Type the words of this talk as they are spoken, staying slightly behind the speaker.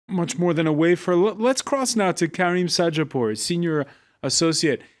much more than a wafer. Let's cross now to Karim Sadjadpour, Senior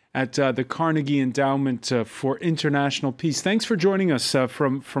Associate at the Carnegie Endowment for International Peace. Thanks for joining us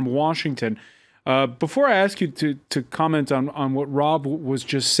from Washington. Before I ask you to comment on what Rob was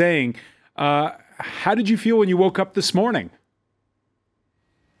just saying, how did you feel when you woke up this morning?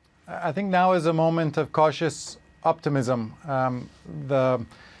 I think now is a moment of cautious optimism. The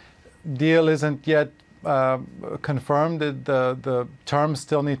deal isn't yet confirmed. The terms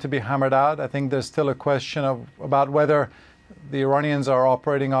still need to be hammered out. I think there's still a question about whether the Iranians are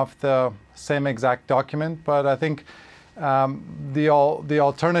operating off the same exact document. But I think the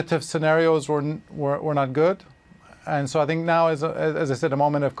alternative scenarios were not good. And so I think now is, as I said, a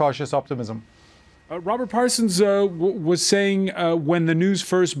moment of cautious optimism. Robert Parsons was saying when the news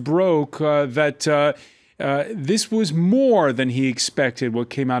first broke that this was more than he expected, what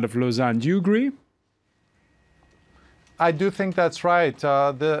came out of Lausanne. Do you agree? I do think that's right.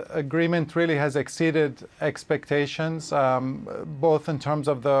 The agreement really has exceeded expectations, both in terms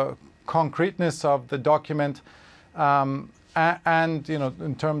of the concreteness of the document and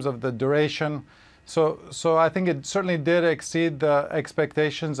in terms of the duration. So I think it certainly did exceed the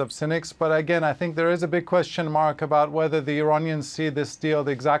expectations of cynics. But again, I think there is a big question mark about whether the Iranians see this deal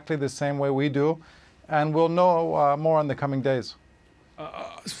exactly the same way we do. And we'll know more in the coming days.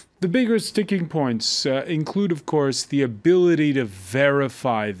 The bigger sticking points include, of course, the ability to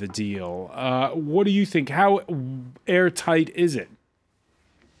verify the deal. What do you think? How airtight is it?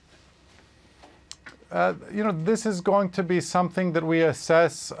 This is going to be something that we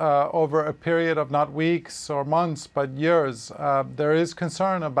assess over a period of not weeks or months, but years. There is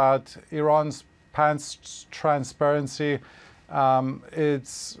concern about Iran's past transparency,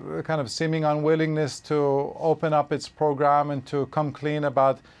 its kind of seeming unwillingness to open up its program and to come clean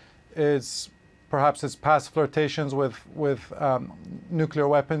about perhaps its past flirtations with nuclear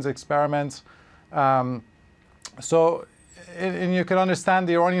weapons experiments. And you can understand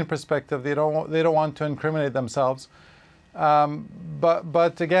the Iranian perspective. They don't want to incriminate themselves.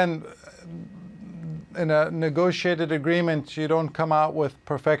 But again, in a negotiated agreement, you don't come out with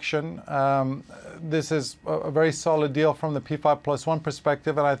perfection. This is a very solid deal from the P5+1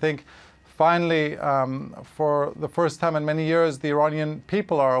 perspective, and I think finally, for the first time in many years, the Iranian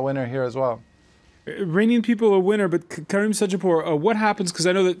people are a winner here as well. Iranian people are a winner, but Karim Sadjadpour, what happens? Because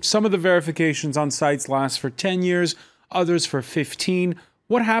I know that some of the verifications on sites last for 10 years, others for 15.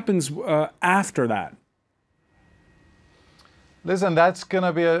 What happens after that? Listen, that's going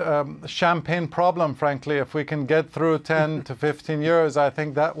to be a champagne problem, frankly. If we can get through 10 to 15 years, I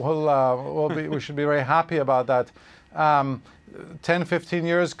think that we should be very happy about that. 10, 15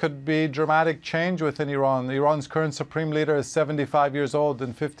 years could be dramatic change within Iran. Iran's current supreme leader is 75 years old.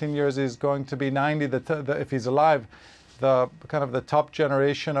 In 15 years, he's going to be 90 if he's alive. The kind of the top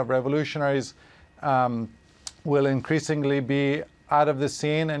generation of revolutionaries will increasingly be out of the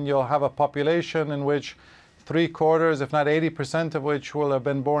scene, and you'll have a population in which 3/4, if not 80% of which will have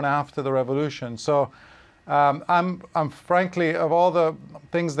been born after the revolution. So I'm frankly, of all the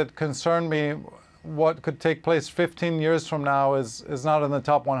things that concern me, what could take place 15 years from now is not in the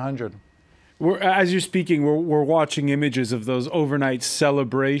top 100. As you're speaking, we're watching images of those overnight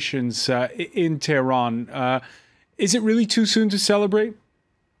celebrations in Tehran. Is it really too soon to celebrate?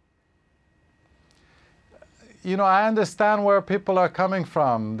 I understand where people are coming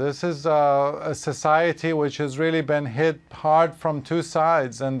from. This is a society which has really been hit hard from two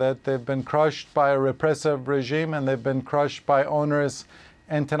sides, and that they've been crushed by a repressive regime and they've been crushed by onerous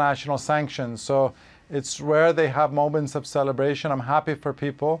international sanctions. So it's rare they have moments of celebration. I'm happy for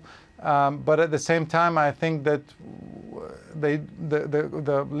people. But at the same time, I think that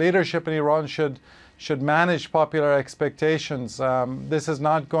the leadership in Iran should manage popular expectations. This is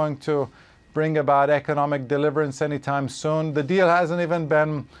not going to bring about economic deliverance anytime soon. The deal hasn't even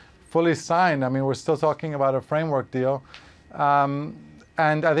been fully signed. I mean, we're still talking about a framework deal. And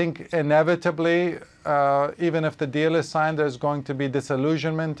I think inevitably, even if the deal is signed, there's going to be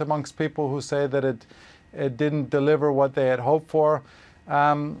disillusionment amongst people who say that it didn't deliver what they had hoped for.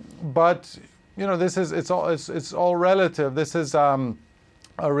 But it's all relative. This is a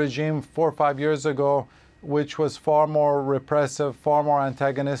regime 4 or 5 years ago which was far more repressive, far more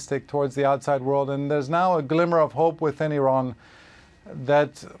antagonistic towards the outside world. And there's now a glimmer of hope within Iran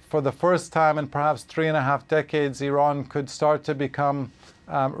that for the first time in perhaps 3.5 decades, Iran could start to become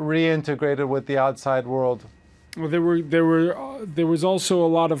reintegrated with the outside world. Well, there was also a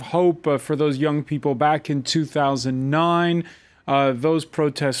lot of hope for those young people back in 2009. Those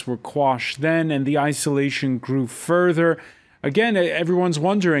protests were quashed then, and the isolation grew further. Again, everyone's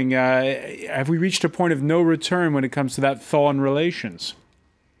wondering, have we reached a point of no return when it comes to that thaw in relations?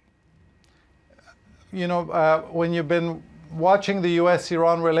 when you've been watching the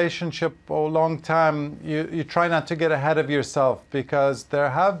U.S.-Iran relationship a long time, you try not to get ahead of yourself, because there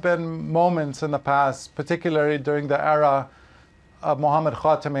have been moments in the past, particularly during the era of Mohammad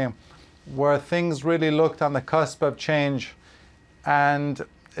Khatami, where things really looked on the cusp of change, and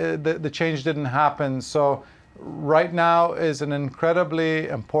the change didn't happen. So right now is an incredibly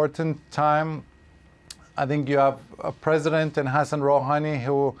important time. I think you have a president in Hassan Rouhani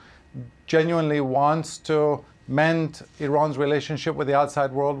who genuinely wants to mend Iran's relationship with the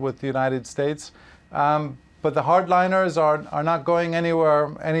outside world, with the United States. But the hardliners are not going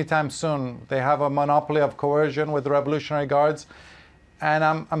anywhere anytime soon. They have a monopoly of coercion with the Revolutionary Guards. And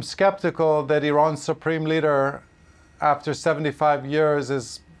I'm skeptical that Iran's supreme leader, after 75 years,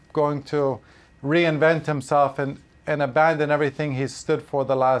 is going to reinvent himself and abandon everything he's stood for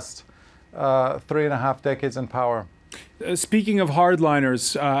the last 3.5 decades in power. Speaking of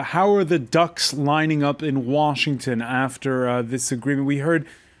hardliners, how are the ducks lining up in Washington after this agreement? We heard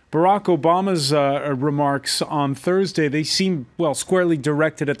Barack Obama's remarks on Thursday. They seem, well, squarely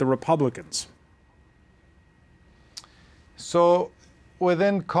directed at the Republicans. So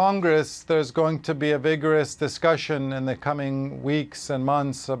within Congress, there's going to be a vigorous discussion in the coming weeks and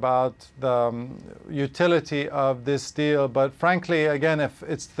months about the utility of this deal. But frankly, again, if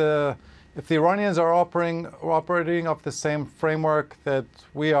the Iranians are operating off the same framework that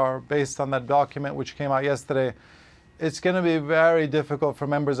we are, based on that document which came out yesterday, it's going to be very difficult for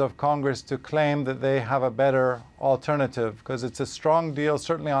members of Congress to claim that they have a better alternative, because it's a strong deal,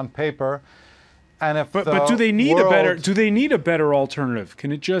 certainly on paper. And if but do they need a better alternative?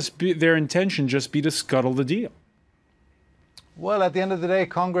 Can it just be their intention just be to scuttle the deal? Well, at the end of the day,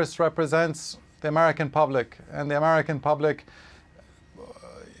 Congress represents the American public, and the American public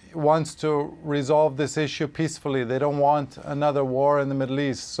wants to resolve this issue peacefully. They don't want another war in the Middle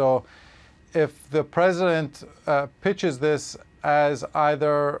East. So if the president pitches this as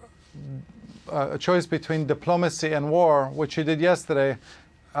either a choice between diplomacy and war, which he did yesterday,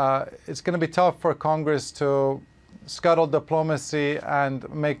 it's going to be tough for Congress to scuttle diplomacy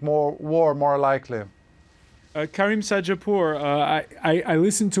and make war more likely. Karim Sadjadpour, I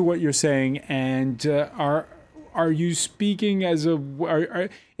listened to what you're saying, and are you speaking as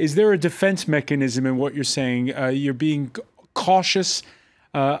is there a defense mechanism in what you're saying? You're being cautious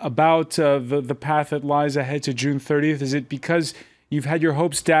about the path that lies ahead to June 30th. Is it because you've had your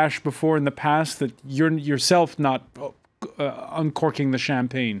hopes dashed before in the past that you're yourself not uncorking the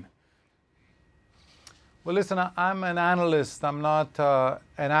champagne? Well, listen, I'm an analyst. I'm not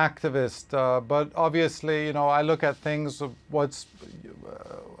an activist. But obviously, I look at things of what's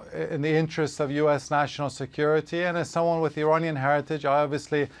in the interests of U.S. national security. And as someone with Iranian heritage, I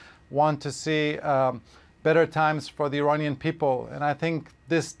obviously want to see better times for the Iranian people. And I think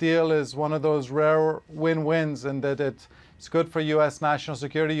this deal is one of those rare win-wins, in that it's good for U.S. national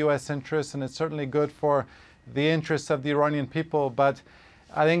security, U.S. interests, and it's certainly good for the interests of the Iranian people. But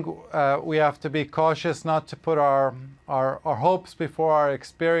I think we have to be cautious not to put our hopes before our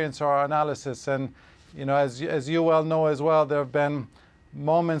experience or our analysis. And as you well know as well, there have been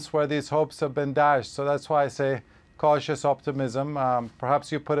moments where these hopes have been dashed. So that's why I say cautious optimism.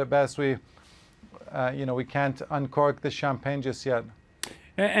 Perhaps you put it best. We can't uncork the champagne just yet.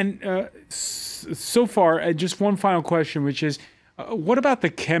 And so far, just one final question, which is, what about the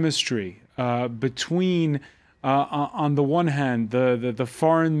chemistry between, on the one hand, the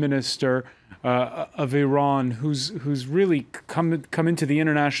foreign minister of Iran, who's really come into the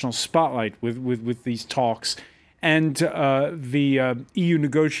international spotlight with these talks, and the EU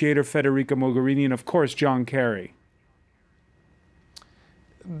negotiator Federica Mogherini, and of course John Kerry?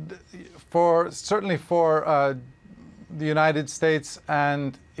 Certainly for the United States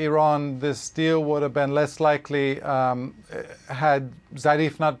and Iran, this deal would have been less likely had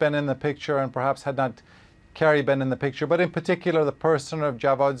Zarif not been in the picture, and perhaps had not Kerry been in the picture. But in particular, the person of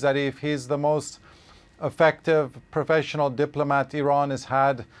Javad Zarif, he's the most effective professional diplomat Iran has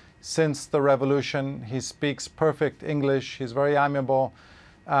had since the revolution. He speaks perfect English. He's very amiable.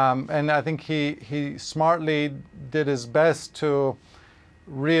 And I think he smartly did his best to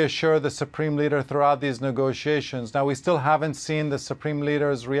reassure the Supreme Leader throughout these negotiations. Now, we still haven't seen the Supreme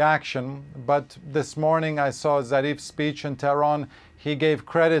Leader's reaction, but this morning I saw Zarif's speech in Tehran. He gave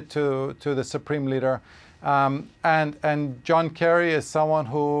credit to the Supreme Leader. And John Kerry is someone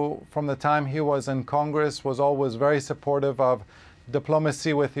who, from the time he was in Congress, was always very supportive of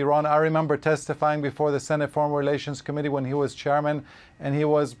diplomacy with Iran. I remember testifying before the Senate Foreign Relations Committee when he was chairman, and he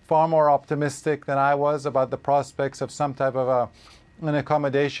was far more optimistic than I was about the prospects of some type of an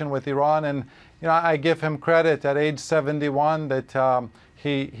accommodation with Iran. And I give him credit at age 71 that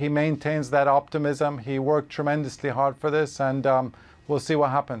he maintains that optimism. He worked tremendously hard for this, and we'll see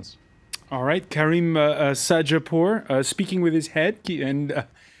what happens. All right, Karim Sadjadpour, speaking with his head and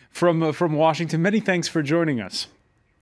from Washington. Many thanks for joining us.